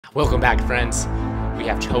Welcome back, friends. We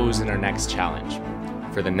have chosen our next challenge.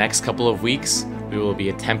 For the next couple of weeks, we will be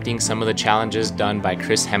attempting some of the challenges done by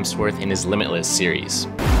Chris Hemsworth in his Limitless series.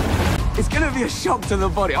 It's gonna be a shock to the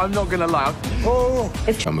body, I'm not gonna lie.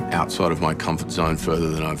 I'm outside of my comfort zone further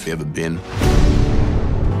than I've ever been.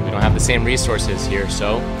 We don't have the same resources here,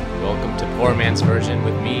 so welcome to poor man's version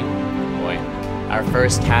with me, boy. Our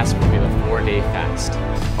first task will be the 4-day fast.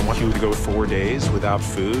 I want you to go 4 days without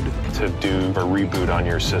food to do a reboot on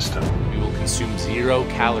your system. We will consume 0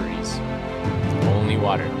 calories, only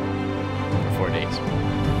water, for 4 days.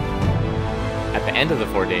 At the end of the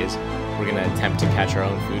 4 days, we're gonna attempt to catch our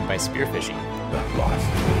own food by spearfishing. That life.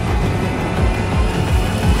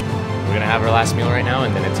 We're gonna have our last meal right now,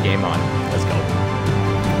 and then it's game on. Let's go.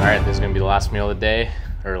 All right, this is gonna be the last meal of the day,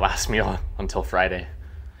 or last meal until Friday.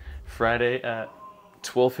 Friday at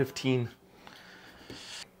 12:15.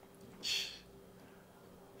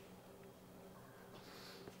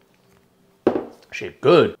 Shit,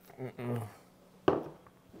 good.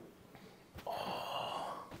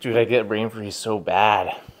 Oh, dude, I get brain freeze so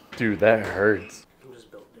bad. Dude, that hurts. I'm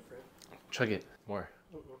just built different. Chug it more.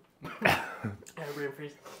 I have brain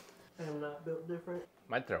freeze. I am not built different.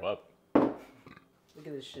 Might throw up. Look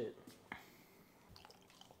at this shit.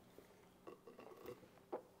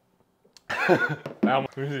 I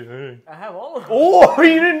have all of them. Oh,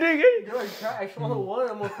 you didn't dig it? Dude, I swallowed one.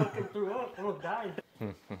 I'm gonna fucking throw up. I'm gonna die.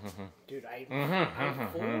 Dude, I'm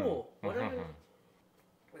full. Whatever.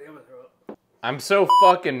 I'm gonna throw up. I'm so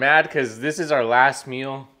fucking mad because this is our last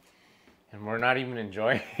meal and we're not even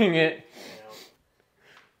enjoying it.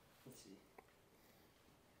 Let's see.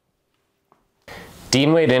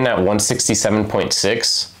 Dean weighed in at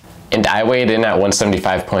 167.6 and I weighed in at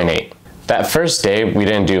 175.8. That first day, we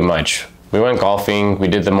didn't do much. We went golfing, we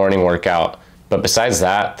did the morning workout, but besides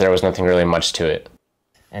that, there was nothing really much to it.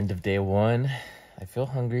 End of day 1. I feel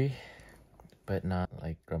hungry, but not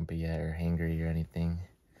like grumpy yet or hangry or anything.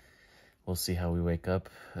 We'll see how we wake up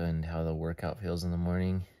and how the workout feels in the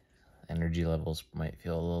morning. Energy levels might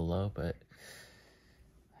feel a little low, but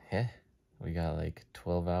yeah, we got like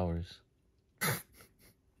 12 hours.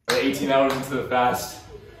 18 hours into the fast,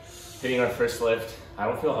 hitting our first lift. I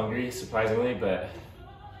don't feel hungry, surprisingly, but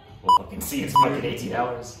we'll fucking see. It's fucking 18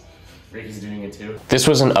 hours. Ricky's doing it too. This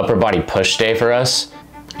was an upper body push day for us,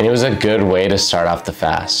 and it was a good way to start off the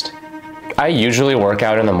fast. I usually work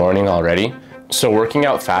out in the morning already, so working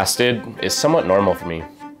out fasted is somewhat normal for me.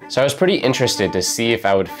 So I was pretty interested to see if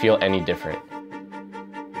I would feel any different.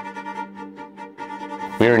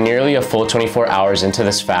 We were nearly a full 24 hours into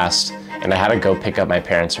this fast, and I had to go pick up my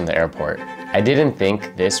parents from the airport. I didn't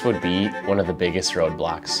think this would be one of the biggest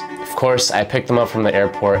roadblocks. Of course, I picked them up from the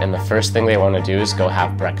airport and the first thing they want to do is go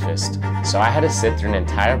have breakfast. So I had to sit through an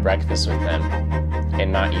entire breakfast with them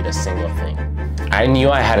and not eat a single thing. I knew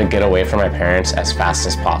I had to get away from my parents as fast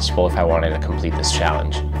as possible if I wanted to complete this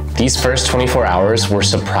challenge. These first 24 hours were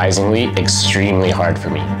surprisingly extremely hard for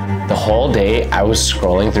me. The whole day I was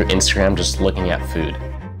scrolling through Instagram just looking at food.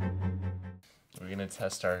 We're gonna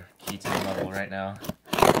test our ketone level right now.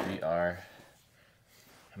 We are,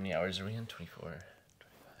 how many hours are we in? 24, 25,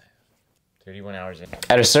 31 hours in.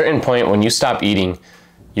 At a certain point, when you stop eating,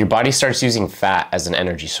 your body starts using fat as an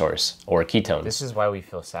energy source, or ketones. This is why we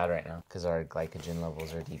feel sad right now, because our glycogen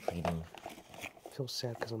levels are depleting. I feel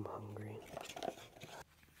sad because I'm hungry.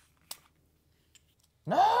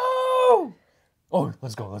 No! Oh,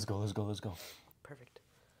 let's go, let's go, let's go, let's go. Perfect.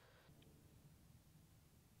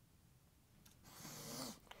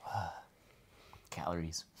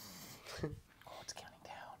 Calories. Oh, it's counting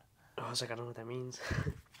down. I was like, I don't know what that means.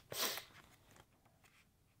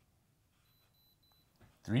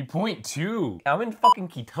 3.2. I'm in fucking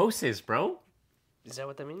ketosis, bro. Is that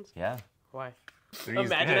what that means? Yeah. Why? 3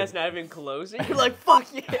 is Imagine good. that's not even close. You're like, fuck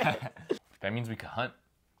yeah. That means we can hunt.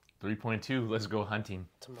 3.2, let's go hunting.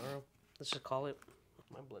 Tomorrow, let's just call it.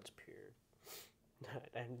 My blood's pure.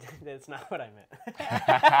 That's not what I meant.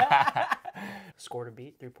 Score to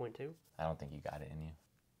beat, 3.2. I don't think you got it in you.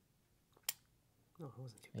 No, it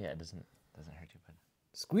wasn't too Yeah, it doesn't hurt you, but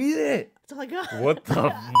Squeeze it! That's all I got. what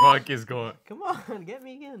the fuck is going? Come on, get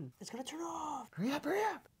me again. It's gonna turn off. Hurry up, hurry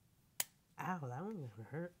up! Ow, that one's gonna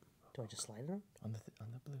hurt. Do I just slide it on? On the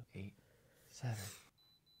blue. 8, 7.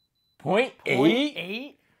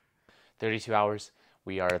 0.8? 32 hours.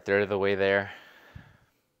 We are a third of the way there.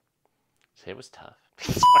 So it was tough.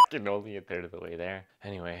 It's fucking only a third of the way there.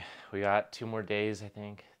 Anyway, we got 2 more days, I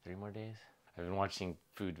think. 3 more days. I've been watching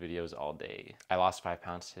food videos all day. I lost 5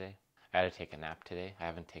 pounds today. I had to take a nap today. I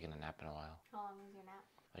haven't taken a nap in a while. How long was your nap?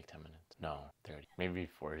 Like 10 minutes. No, 30. Maybe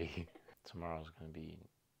 40. Tomorrow's gonna be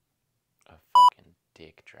a fucking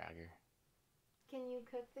dick dragger. Can you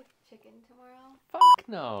cook the chicken tomorrow? Fuck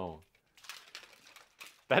no.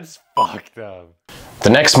 That's fucked up. The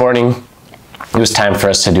next morning, it was time for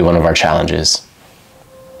us to do one of our challenges.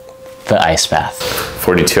 The ice bath.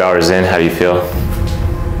 42 hours in, how do you feel?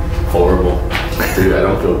 Horrible. Dude, I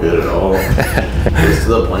don't feel good at all. It was to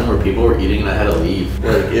the point where people were eating and I had to leave.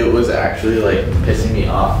 Like, it was actually like pissing me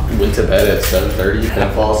off. Went to bed at 7:30,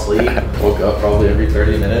 then fall asleep. Woke up probably every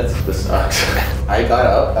 30 minutes. This sucks. I got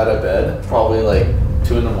up out of bed probably like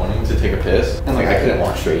 2 in the morning to take a piss. And like, I couldn't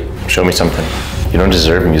walk straight. Show me something. You don't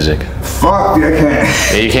deserve music. Fuck, dude, I can't.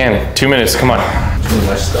 Yeah, you can. 2 minutes, come on. Dude,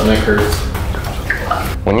 my stomach hurts.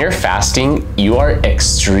 When you're fasting, you are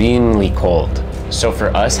extremely cold. So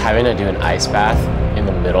for us, having to do an ice bath in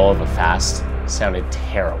the middle of a fast sounded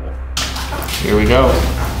terrible. Here we go.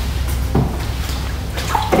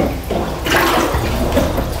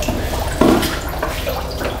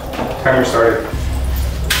 Timer started.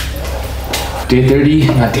 Day 30,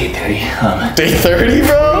 not day 30. Day 30,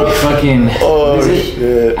 bro? Fucking, Oh, what is it?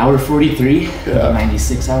 shit. Hour 43, Yeah.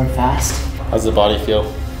 96-hour fast. How's the body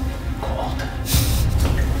feel? Cold.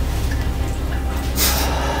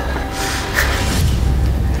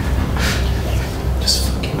 Just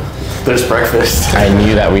fucking. There's breakfast. I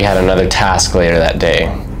knew that we had another task later that day.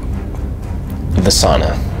 The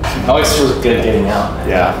sauna. Always feels good getting out.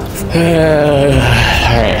 Yeah.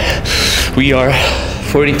 All right, we are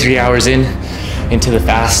 43 hours into the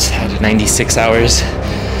fast at 96 hours.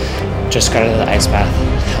 Just got out of the ice bath.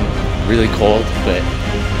 I'm really cold, but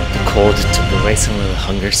the cold took away some of the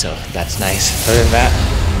hunger, so that's nice. Other than that,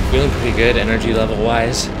 feeling pretty good energy level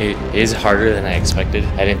wise. It is harder than I expected.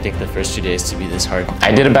 I didn't think the first 2 days to be this hard.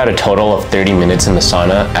 I did about a total of 30 minutes in the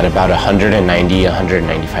sauna at about 190,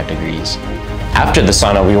 195 degrees. After the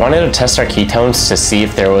sauna, we wanted to test our ketones to see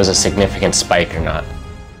if there was a significant spike or not.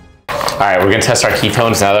 All right, we're gonna test our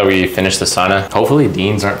ketones now that we finished the sauna. Hopefully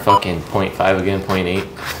Dean's aren't fucking 0.5 again, 0.8.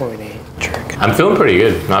 0.8. Jerk. I'm feeling pretty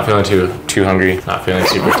good. Not feeling too hungry. Not feeling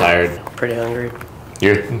super tired. Pretty hungry.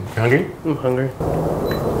 You're hungry? I'm hungry.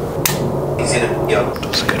 That's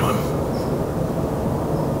a good one.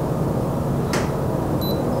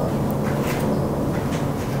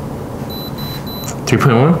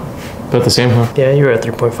 $3.1? About the same, huh? Yeah, you were at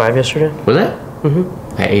 3.5 yesterday. Was it?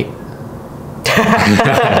 Mm-hmm. At 8.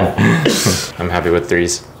 I'm happy with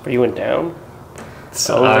 3s. But you went down.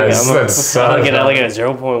 So I'm looking at like a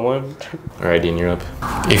 0.1. All right, Dean, you're up.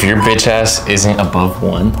 If your bitch ass isn't above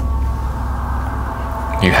 1,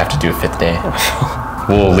 you have to do a 5th day.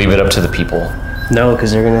 We'll leave it up to the people. No,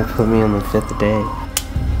 because they're gonna put me on the 5th day.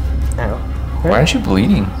 Ow. Why aren't you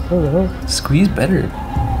bleeding? I don't know. Squeeze better. Good.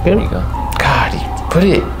 There you go. God, you put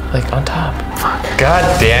it like on top. Fuck. God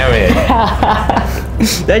damn it.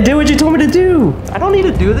 I did what you told me to do. I don't need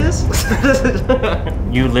to do this.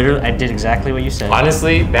 You literally, I did exactly what you said.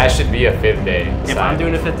 Honestly, that should be a 5th day. If I'm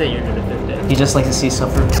doing a 5th day, you're doing a 5th day. He just likes to see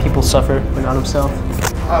people suffer, but not himself.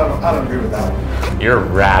 I don't agree with that one. You're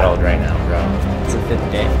rattled right now, bro. It's a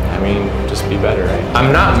 5th day. I mean, just be better, right?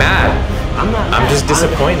 I'm not mad. I'm just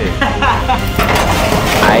disappointed.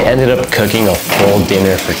 I ended up cooking a full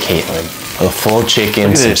dinner for Caitlin. A full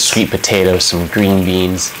chicken, some sweet potatoes, some green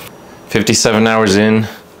beans. 57 hours in,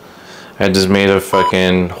 I just made a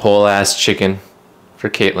fucking whole ass chicken for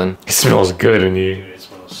Caitlin. It smells good in here. Dude, it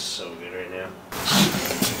smells so good right now.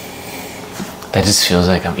 That just feels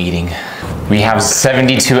like I'm eating. We have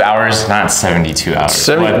 72 hours, not 72 hours.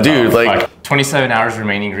 Dude, like 27 hours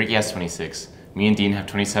remaining. Ricky has 26. Me and Dean have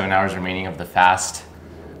 27 hours remaining of the fast.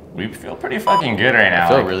 We feel pretty fucking good right now. I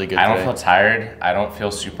feel really good I don't today. feel tired. I don't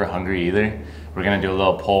feel super hungry either. We're gonna do a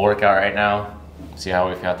little pole workout right now. See how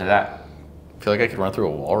we feel after that. I feel like I could run through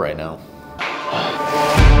a wall right now.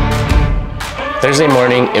 Thursday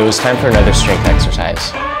morning, it was time for another strength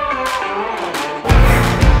exercise.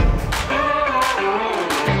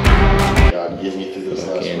 God, get me through this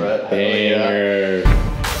last rep. Banger.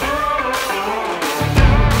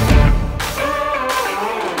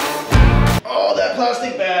 Oh, that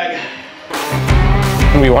plastic bag.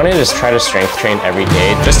 We wanted to just try to strength train every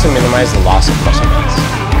day just to minimize the loss of muscle mass.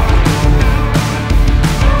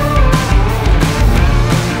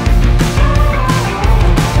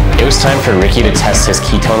 It was time for Ricky to test his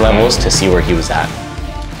ketone levels to see where he was at.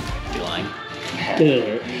 You lying?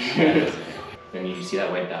 Then you see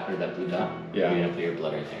that white dot or that blue dot? Yeah. You're gonna put your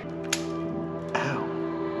blood right there. Ow.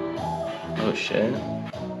 Oh shit.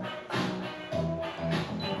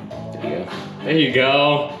 There you go. There you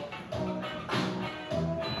go.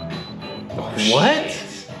 What?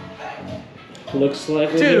 Looks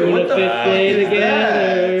like we're doing a 5th day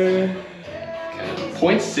together.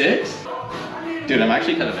 0.6? Dude, I'm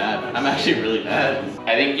actually kind of mad. I'm actually really mad.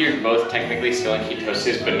 I think you're both technically still in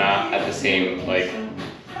ketosis, but not at the same, like...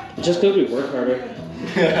 Just because we work harder.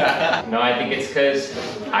 No, I think it's because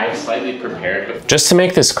I slightly prepared. Just to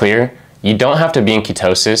make this clear, you don't have to be in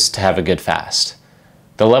ketosis to have a good fast.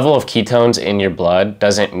 The level of ketones in your blood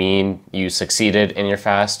doesn't mean you succeeded in your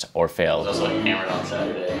fast or failed. I was also hammered on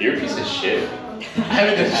Saturday. You're a piece of shit. I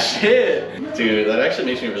haven't done shit. Dude, that actually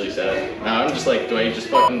makes me really sad. Now I'm just like, do I just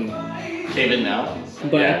fucking cave in now?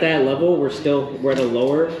 But at that level, we're at a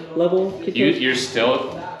lower level ketosis. You're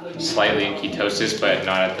still slightly in ketosis, but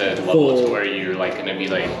not at the level to where you're like gonna be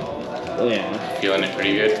like feeling it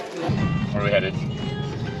pretty good. Where are we headed?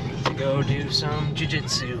 Go do some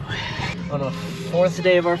jiu-jitsu on a 4th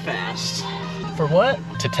day of our fast. For what?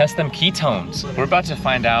 To test them ketones. We're about to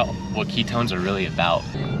find out what ketones are really about.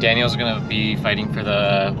 Daniel's gonna be fighting for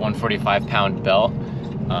the 145-pound belt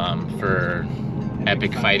for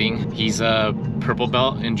epic fighting. He's a purple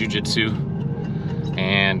belt in jiu-jitsu,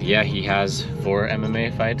 and yeah, he has 4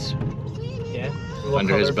 MMA fights. Yeah.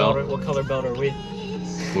 Under his belt. What color belt are we?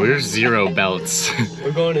 We're 0 belts.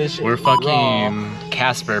 We're going to this shit. We're fucking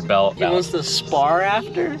Casper belt. He wants to spar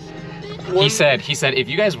after? He said, if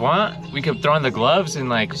you guys want, we could throw on the gloves and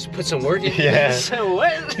like just put some work in. Yeah. So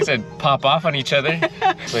what? He said, pop off on each other.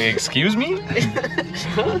 It's like, excuse me?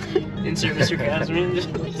 Insert Mr. Casper.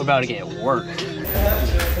 We're about to get work.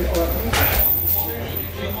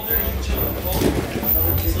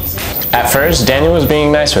 At first, Daniel was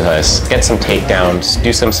being nice with us. Get some takedowns,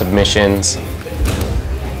 do some submissions.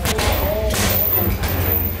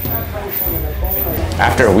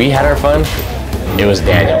 After we had our fun, it was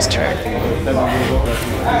Daniel's turn.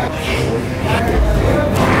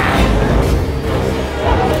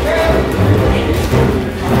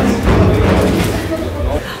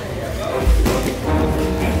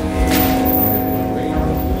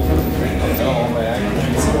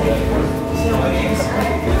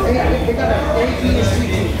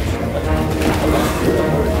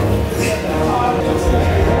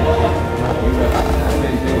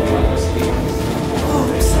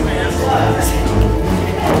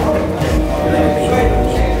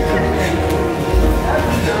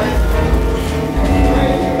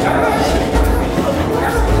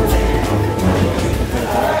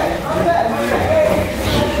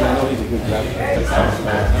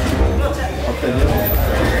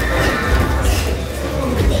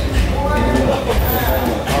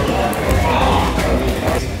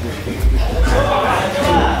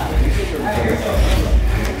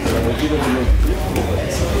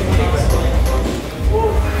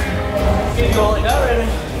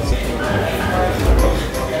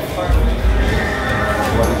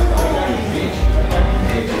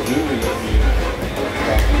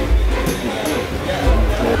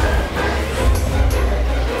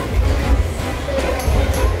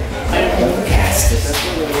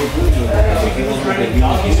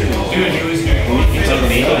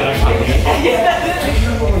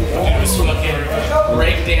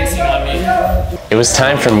 It was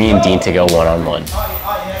time for me and Dean to go one-on-one.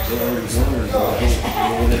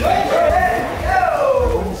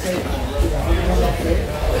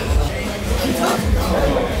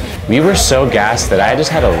 We were so gassed that I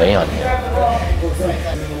just had to lay on him.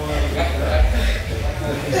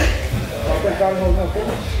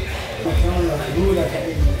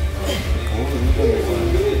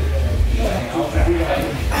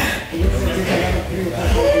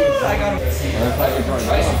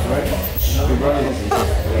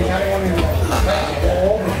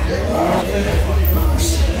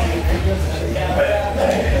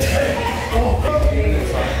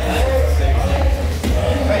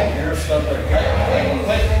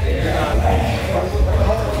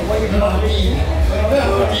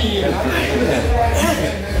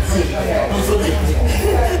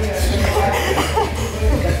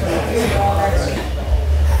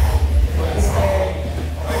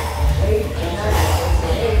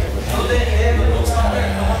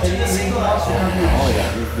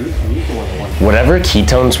 Whatever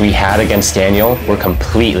ketones we had against Daniel were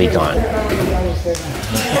completely gone.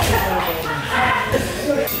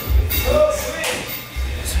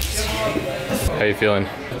 How you feeling?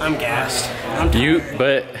 I'm gassed.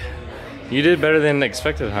 But you did better than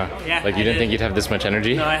expected, huh? Yeah. Like you didn't think you'd have this much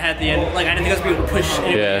energy? No, I had the end. Like I didn't think I was able to push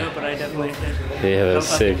anything up, but I definitely did. Yeah, that was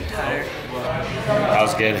sick. Tired. That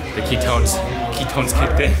was good. The ketones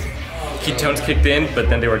kicked in. Ketones kicked in, but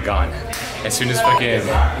then they were gone. As soon as fucking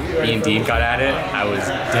me and Dean got at it, I was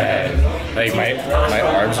dead. Like my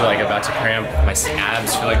arms are like about to cramp. My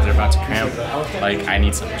abs feel like they're about to cramp. Like I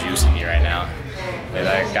need some juice in me right now. And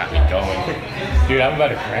that got me going. Dude, I'm about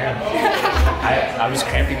to cramp. I was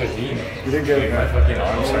cramping with Dean. You didn't get my fucking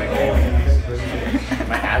arms started cramping.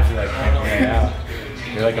 My abs are like cramping right now.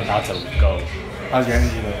 They're like about to go. How's your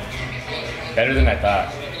energy though? Better than I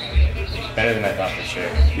thought. Better than I thought for sure.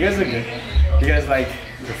 You guys look good. You guys like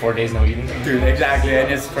For 4 days no eating? dude, exactly,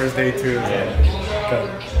 and it's first day too. Yeah.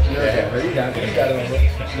 You got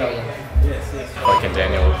it. Fucking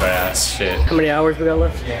Daniel with our ass shit. How many hours we got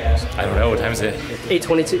left? I don't know, what time is it?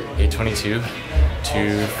 8:22. 8:22,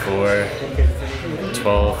 2, 4,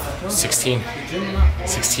 12, 16.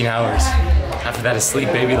 16 hours. After that is sleep,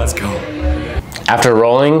 baby, let's go. After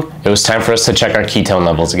rolling, it was time for us to check our ketone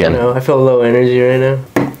levels again. No, I feel low energy right now.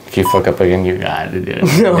 If you fuck up again, you got to do it.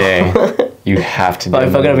 No. Dang. You have to do If I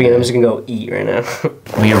it. fuck it up again, I'm just gonna go eat right now.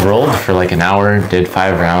 We rolled for like an hour, did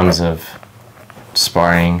 5 rounds of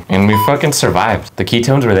sparring, and we fucking survived. The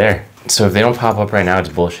ketones were there. So if they don't pop up right now, it's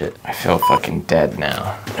bullshit. I feel fucking dead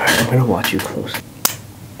now. Alright, I'm gonna watch you close.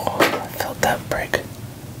 Oh, I felt that break.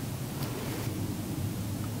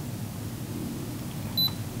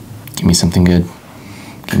 Give me something good.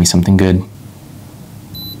 Give me something good.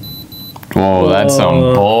 Whoa, that's some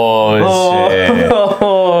bullshit.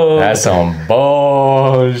 Oh. That's some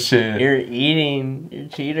bullshit. You're eating. You're a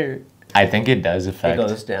cheater. I think it does affect. It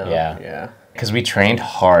goes down. Yeah. Yeah. Because we trained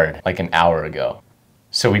hard like an hour ago.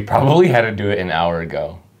 So we probably had to do it an hour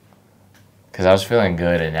ago. Because I was feeling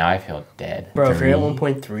good and now I feel dead. Bro, if you're at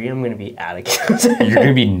 1.3, I'm gonna be out of ketones. You're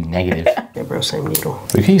gonna be negative. Yeah, bro, same needle.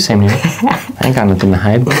 We can use same needle. I ain't got nothing to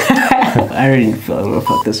hide. I already feel like I'm gonna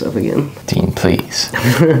fuck this up again. Dean, please.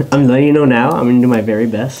 I'm letting you know now, I'm gonna do my very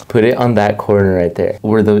best. Put it on that corner right there.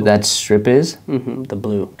 Where that strip is. Mm-hmm, the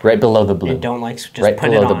blue. Right below the blue. And don't like, just right put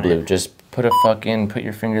below it the on blue. it. Just put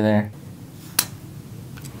your finger there.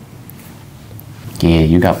 Yeah,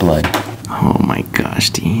 you got blood. Oh my gosh,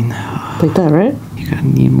 Dean. Like that, right? You're gonna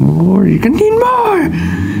need more. You're gonna need more.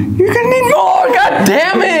 You're gonna need more. God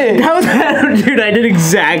damn it. How was that? Dude, I did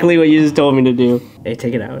exactly what you just told me to do. Hey,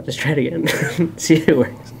 take it out. Just try it again. See if it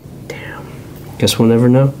works. Damn. Guess we'll never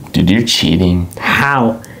know. Dude, you're cheating.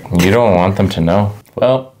 How? You don't want them to know.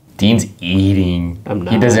 Well, Dean's eating. I'm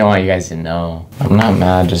not. He doesn't want you guys to know. I'm not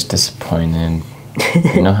mad, just disappointed.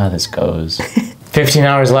 You know how this goes. 15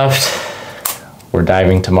 hours left. We're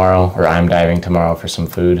diving tomorrow, or I'm diving tomorrow for some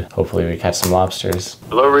food. Hopefully we catch some lobsters.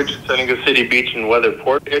 Low ridge, San Diego City Beach and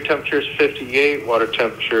Weatherport. Air temperature is 58, water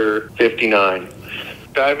temperature 59.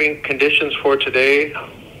 Diving conditions for today,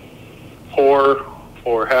 poor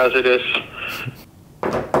or hazardous.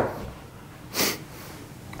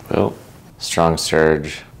 Well, strong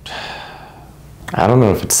surge. I don't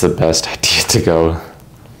know if it's the best idea to go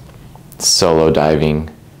solo diving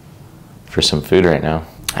for some food right now.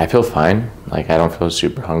 I feel fine. Like, I don't feel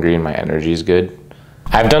super hungry and my energy is good.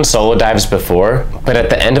 I've done solo dives before, but at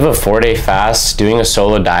the end of a 4-day fast, doing a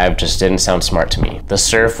solo dive just didn't sound smart to me. The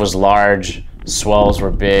surf was large, swells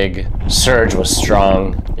were big, surge was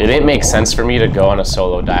strong. It didn't make sense for me to go on a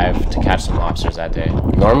solo dive to catch some lobsters that day.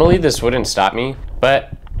 Normally this wouldn't stop me,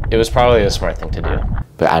 but it was probably the smart thing to do.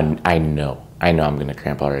 But I know I'm gonna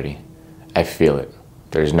cramp already. I feel it.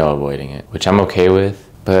 There's no avoiding it, which I'm okay with,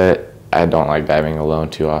 but I don't like diving alone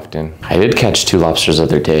too often. I did catch 2 lobsters the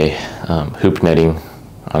other day, hoop netting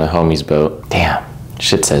on a homie's boat. Damn,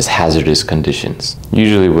 shit says hazardous conditions.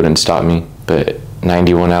 Usually wouldn't stop me, but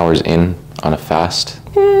 91 hours in on a fast,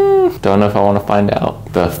 don't know if I want to find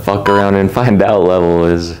out. The fuck around and find out level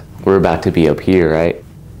is, we're about to be up here, right?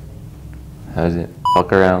 How's it?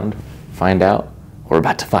 Fuck around, find out? We're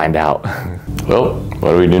about to find out. Well,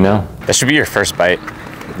 what do we do now? That should be your first bite.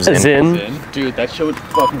 Zin. Dude, that shit would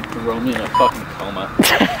fucking throw me in a fucking coma.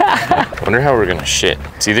 I wonder how we're gonna shit.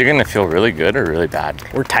 It's either gonna feel really good or really bad.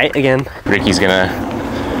 We're tight again. Ricky's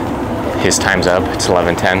his time's up. It's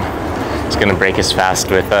 11:10. He's gonna break his fast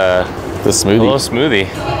with the smoothie. A little smoothie.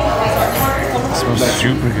 It smells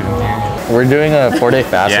super good in here. We're doing a 4-day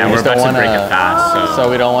fast. Yeah, we we're just don't about to wanna, break it fast. so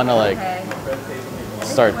we don't want to like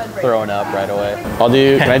start throwing up right away.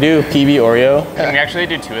 Can I do PB Oreo? Can we actually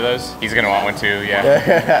do 2 of those? He's gonna want one too,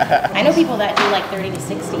 yeah. I know people that do like 30 to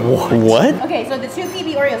 60. What? Okay, so the 2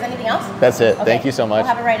 PB Oreos, anything else? That's it. Okay. Thank you so much.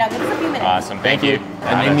 We'll have it right out. Give us a few minutes. Awesome, thank you.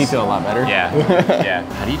 That made me feel a lot better. Yeah, yeah.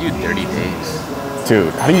 How do you do 30 days?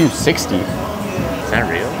 Dude, how do you do 60? Is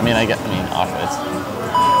that real? I mean,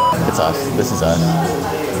 Auschwitz. It's us. This is us.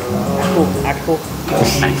 Actual.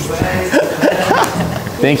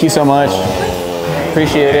 Thank you so much.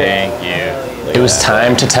 Appreciate it. Thank you. It was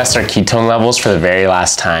time to test our ketone levels for the very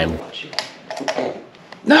last time.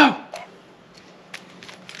 No!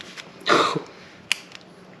 The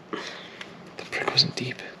prick wasn't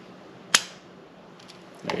deep.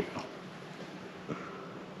 There you go.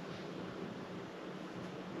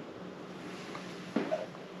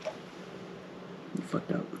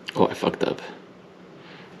 fucked up.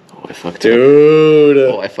 Oh, I fucked Dude.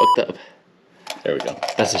 up. Oh, I fucked up. There we go.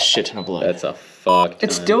 That's a shit ton of blood. That's a fuck ton.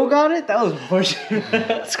 It still got it? That was bullshit.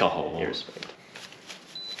 Let's go home. Here's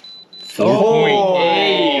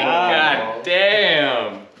 4.8. God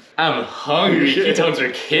damn. I'm hungry. Ketones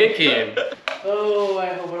are kicking. Oh,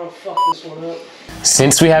 I hope I don't fuck this one up.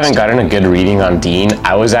 Since we haven't gotten a good reading on Dean,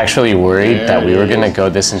 I was actually worried that we were gonna go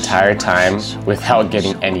this entire time without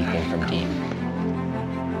getting anything from Dean.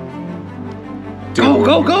 Go,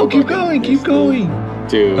 go, go, keep going, keep going.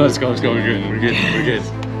 Dude. Let's go, we're good, we're good, we're good.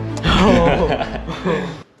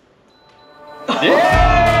 Yeah!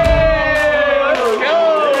 Let's go!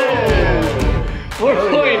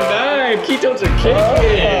 4.9, ketones are kicking.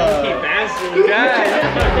 Lucky bastard,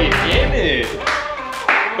 guys, fucking in it.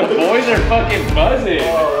 The boys are fucking buzzing.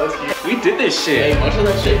 We did this shit. Hey, much of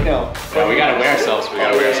that shit now. Bro, we gotta wear ourselves, we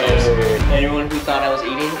gotta wear ourselves. Anyone who thought I was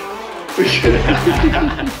eating? Dude,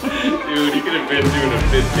 you could have been doing a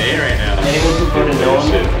fifth day right now. Anyone who put a no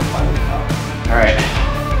on it? Alright.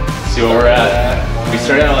 So we're at, we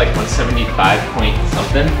started at like 175 point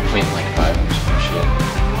something. Point like 5 or some shit.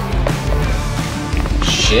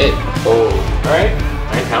 Shit. Oh. Alright.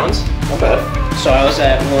 9 pounds? Not bad. So I was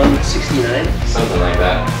at 169. Something like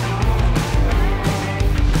that.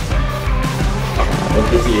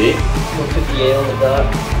 158. 158 on the dot.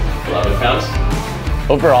 11 pounds.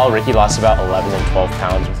 Overall, Ricky lost about 11 and 12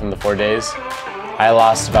 pounds within the 4 days. I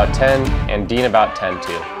lost about 10, and Dean about 10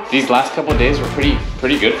 too. These last couple of days were pretty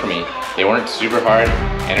good for me. They weren't super hard.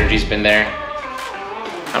 Energy's been there.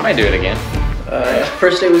 I might do it again.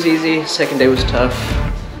 First day was easy. Second day was tough.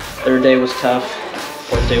 Third day was tough.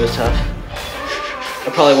 Fourth day was tough. I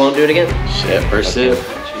probably won't do it again. Shit, first sip.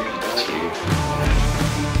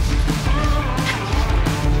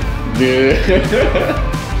 Dude.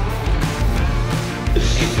 It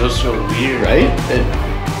feels so weird. Right?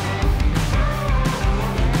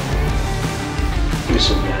 This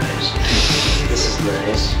is nice. This is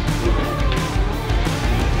nice.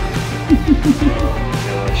 Oh my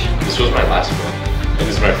gosh. This was my last meal. And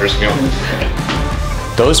this is my first meal.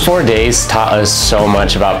 Those 4 days taught us so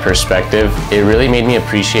much about perspective. It really made me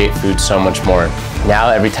appreciate food so much more. Now,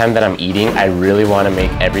 every time that I'm eating, I really want to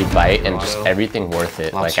make every bite and just everything worth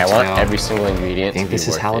it. Like, I want every single ingredient to be worth it. This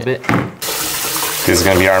is halibut. This is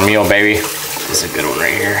gonna be our meal, baby. This is a good one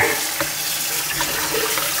right here.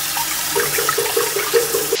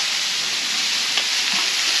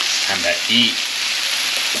 Time to eat.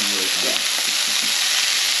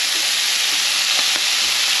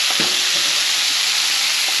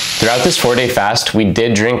 Throughout this 4-day fast, we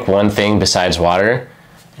did drink one thing besides water,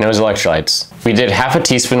 and it was electrolytes. We did half a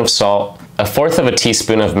teaspoon of salt, 1/4 of a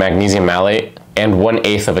teaspoon of magnesium malate, and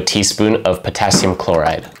 1/8 of a teaspoon of potassium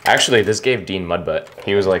chloride. Actually, this gave Dean mud butt.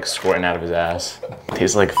 He was like squirting out of his ass.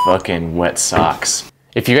 Tastes like fucking wet socks.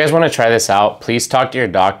 If you guys want to try this out, please talk to your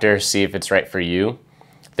doctor, see if it's right for you.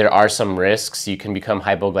 There are some risks. You can become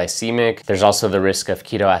hypoglycemic. There's also the risk of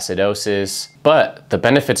ketoacidosis, but the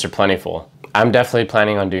benefits are plentiful. I'm definitely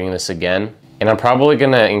planning on doing this again, and I'm probably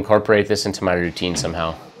gonna incorporate this into my routine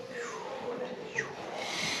somehow.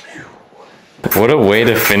 What a way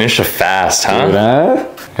to finish a fast, huh?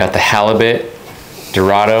 Got the halibut,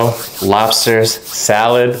 dorado, lobsters,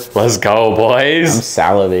 salad. Let's go, boys. I'm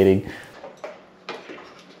salivating.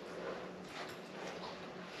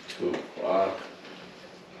 Wow.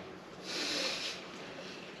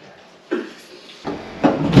 Do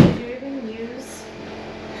you even use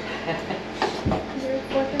your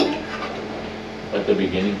fork and knife? At the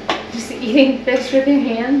beginning. Just eating fish with your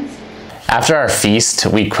hands? After our feast,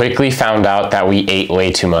 we quickly found out that we ate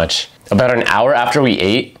way too much. About an hour after we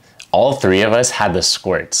ate, all 3 of us had the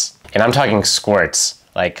squirts. And I'm talking squirts,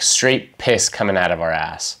 like straight piss coming out of our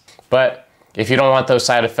ass. But if you don't want those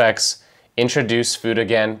side effects, introduce food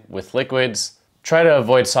again with liquids. Try to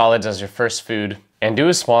avoid solids as your first food, and do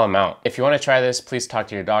a small amount. If you want to try this, please talk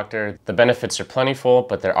to your doctor. The benefits are plentiful,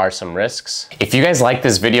 but there are some risks. If you guys like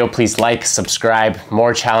this video, please like, subscribe.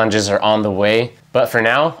 More challenges are on the way. But for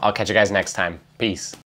now, I'll catch you guys next time. Peace.